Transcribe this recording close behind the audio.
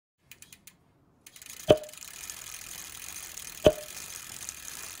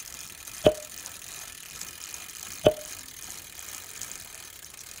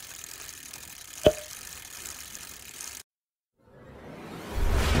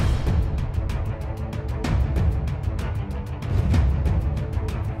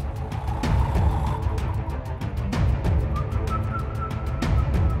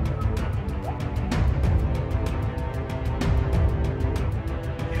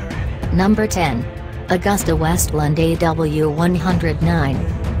Number 10. AgustaWestland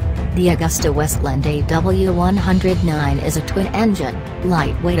AW109. The AgustaWestland AW109 is a twin-engine,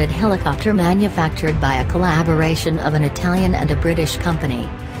 light-weighted helicopter manufactured by a collaboration of an Italian and a British company.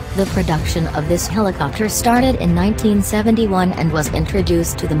 The production of this helicopter started in 1971 and was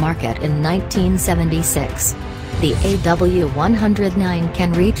introduced to the market in 1976. The AW109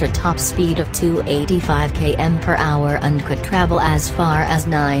 can reach a top speed of 285 km per hour and could travel as far as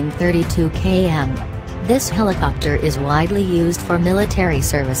 932 km. This helicopter is widely used for military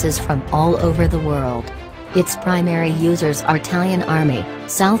services from all over the world. Its primary users are Italian Army,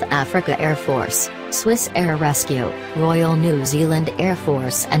 South Africa Air Force, Swiss Air Rescue, Royal New Zealand Air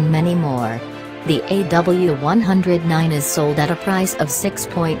Force and many more. The AW109 is sold at a price of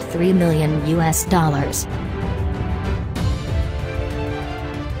 $6.3 million.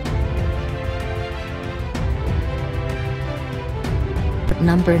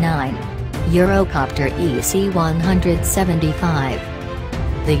 Number 9. Eurocopter EC-175.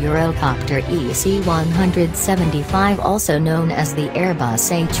 The Eurocopter EC-175, also known as the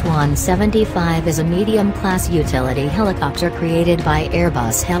Airbus H-175, is a medium-class utility helicopter created by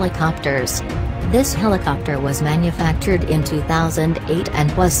Airbus Helicopters. This helicopter was manufactured in 2008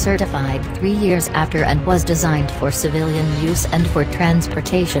 and was certified 3 years after and was designed for civilian use and for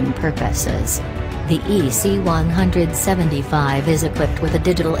transportation purposes. The EC-175 is equipped with a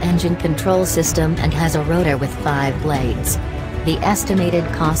digital engine control system and has a rotor with 5 blades. The estimated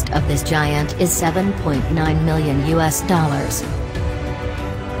cost of this giant is $7.9 million.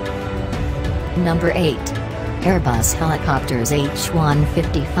 Number 8. Airbus Helicopters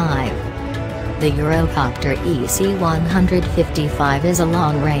H-155. The Eurocopter EC-155 is a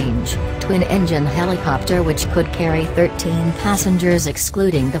long-range, twin-engine helicopter which could carry 13 passengers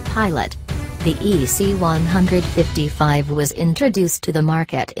excluding the pilot. The EC-155 was introduced to the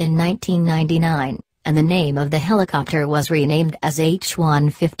market in 1999, and the name of the helicopter was renamed as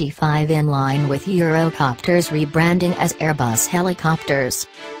H-155 in line with Eurocopter's rebranding as Airbus Helicopters.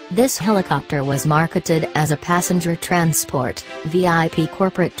 This helicopter was marketed as a passenger transport, VIP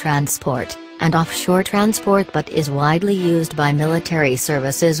corporate transport, and offshore transport but is widely used by military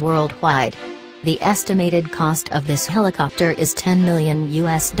services worldwide. The estimated cost of this helicopter is $10 million.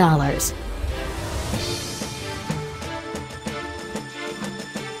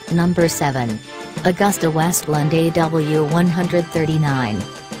 Number 7. AgustaWestland AW139.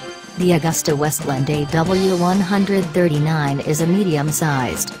 The AgustaWestland AW139 is a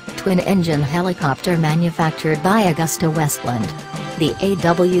medium-sized, twin-engine helicopter manufactured by AgustaWestland. The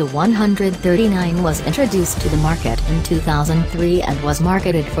AW139 was introduced to the market in 2003 and was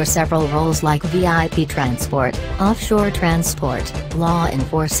marketed for several roles like VIP transport, offshore transport, law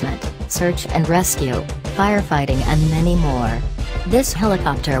enforcement, search and rescue, firefighting and many more. This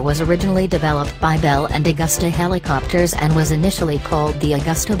helicopter was originally developed by Bell and Augusta Helicopters and was initially called the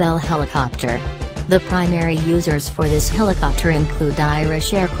Augusta Bell helicopter. The primary users for this helicopter include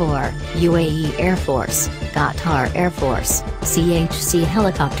Irish Air Corps, UAE Air Force, Qatar Air Force, CHC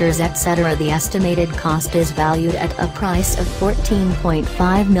helicopters etc. The estimated cost is valued at a price of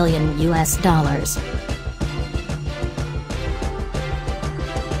 $14.5 million.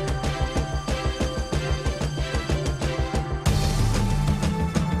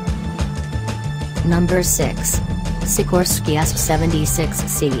 Number 6. Sikorsky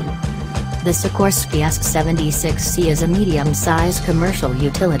S-76C. The Sikorsky S-76C is a medium-sized commercial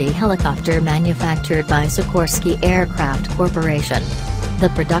utility helicopter manufactured by Sikorsky Aircraft Corporation. The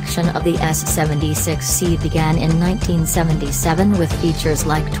production of the S-76C began in 1977 with features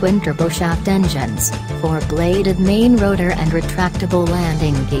like twin turboshaft engines, 4-bladed main rotor and retractable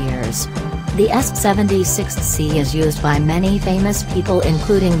landing gears. The S-76C is used by many famous people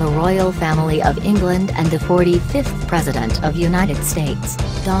including the royal family of England and the 45th President of United States,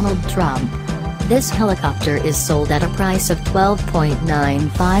 Donald Trump. This helicopter is sold at a price of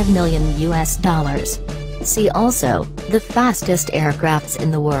 $12.95 million. See also, the fastest aircrafts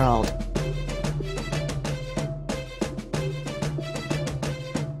in the world.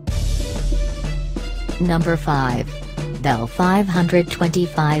 Number 5. Bell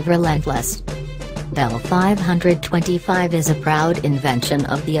 525 Relentless. Bell 525 is a proud invention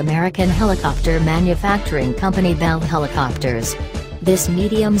of the American helicopter manufacturing company Bell Helicopters. This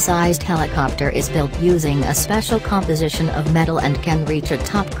medium-sized helicopter is built using a special composition of metal and can reach a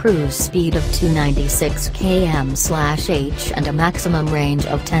top cruise speed of 296 km/h and a maximum range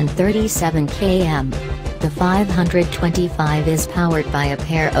of 1037 km. The 525 is powered by a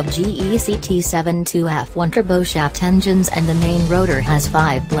pair of GE CT72F1 turboshaft engines and the main rotor has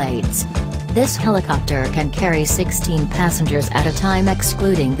 5 blades. This helicopter can carry 16 passengers at a time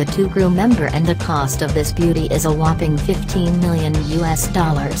excluding the 2 crew member, and the cost of this beauty is a whopping $15 million.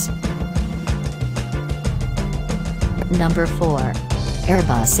 Number 4.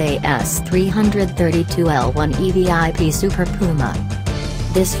 Airbus AS332L1 EVIP Super Puma.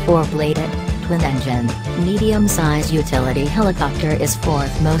 This 4-bladed, twin-engine, medium-size utility helicopter is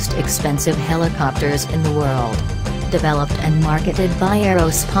 4th most expensive helicopters in the world. Developed and marketed by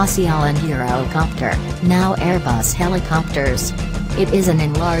Aerospatiale and Eurocopter, now Airbus Helicopters. It is an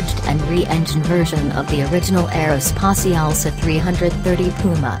enlarged and re-engined version of the original Aerospatiale SA330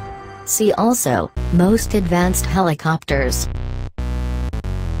 Puma. See also, Most Advanced Helicopters.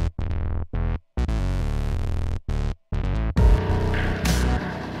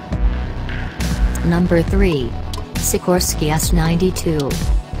 Number 3. Sikorsky S-92.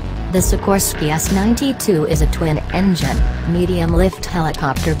 The Sikorsky S-92 is a twin-engine, medium-lift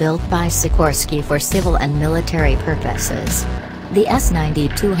helicopter built by Sikorsky for civil and military purposes. The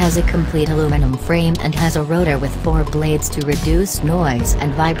S-92 has a complete aluminum frame and has a rotor with 4 blades to reduce noise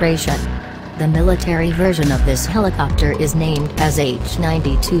and vibration. The military version of this helicopter is named as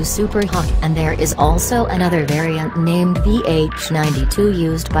H-92 Super Hawk, and there is also another variant named VH-92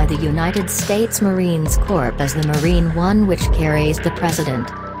 used by the United States Marines Corps as the Marine One, which carries the President.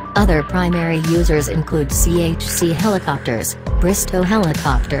 Other primary users include CHC helicopters, Bristow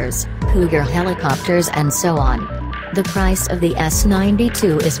helicopters, Cougar helicopters, and so on. The price of the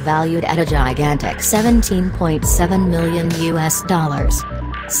S-92 is valued at a gigantic $17.7 million.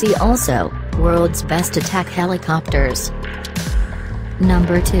 See also, World's Best Attack Helicopters.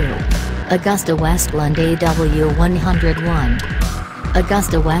 Number 2. AgustaWestland AW101.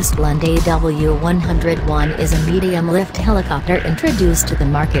 AgustaWestland AW101 is a medium-lift helicopter introduced to the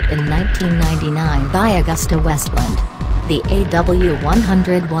market in 1999 by AgustaWestland. The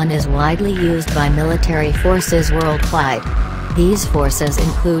AW101 is widely used by military forces worldwide. These forces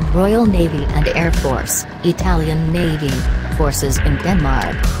include Royal Navy and Air Force, Italian Navy, forces in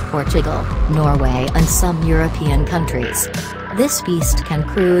Denmark, Portugal, Norway, and some European countries. This beast can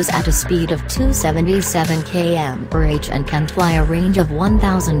cruise at a speed of 277 km/h and can fly a range of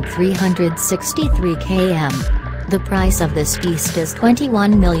 1,363 km. The price of this beast is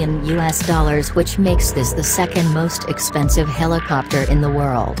 $21 million, which makes this the second most expensive helicopter in the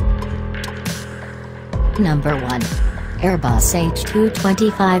world. Number 1. Airbus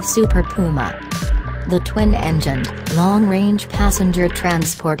H225 Super Puma. The twin-engined, long-range passenger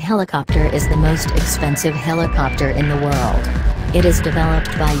transport helicopter is the most expensive helicopter in the world. It is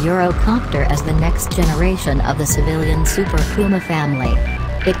developed by Eurocopter as the next generation of the civilian Super Puma family.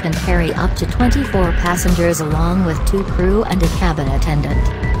 It can carry up to 24 passengers along with 2 crew and a cabin attendant.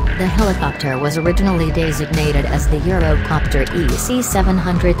 The helicopter was originally designated as the Eurocopter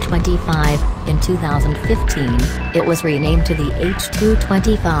EC725. In 2015, it was renamed to the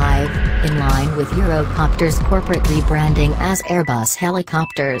H225, in line with Eurocopter's corporate rebranding as Airbus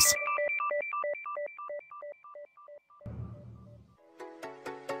Helicopters.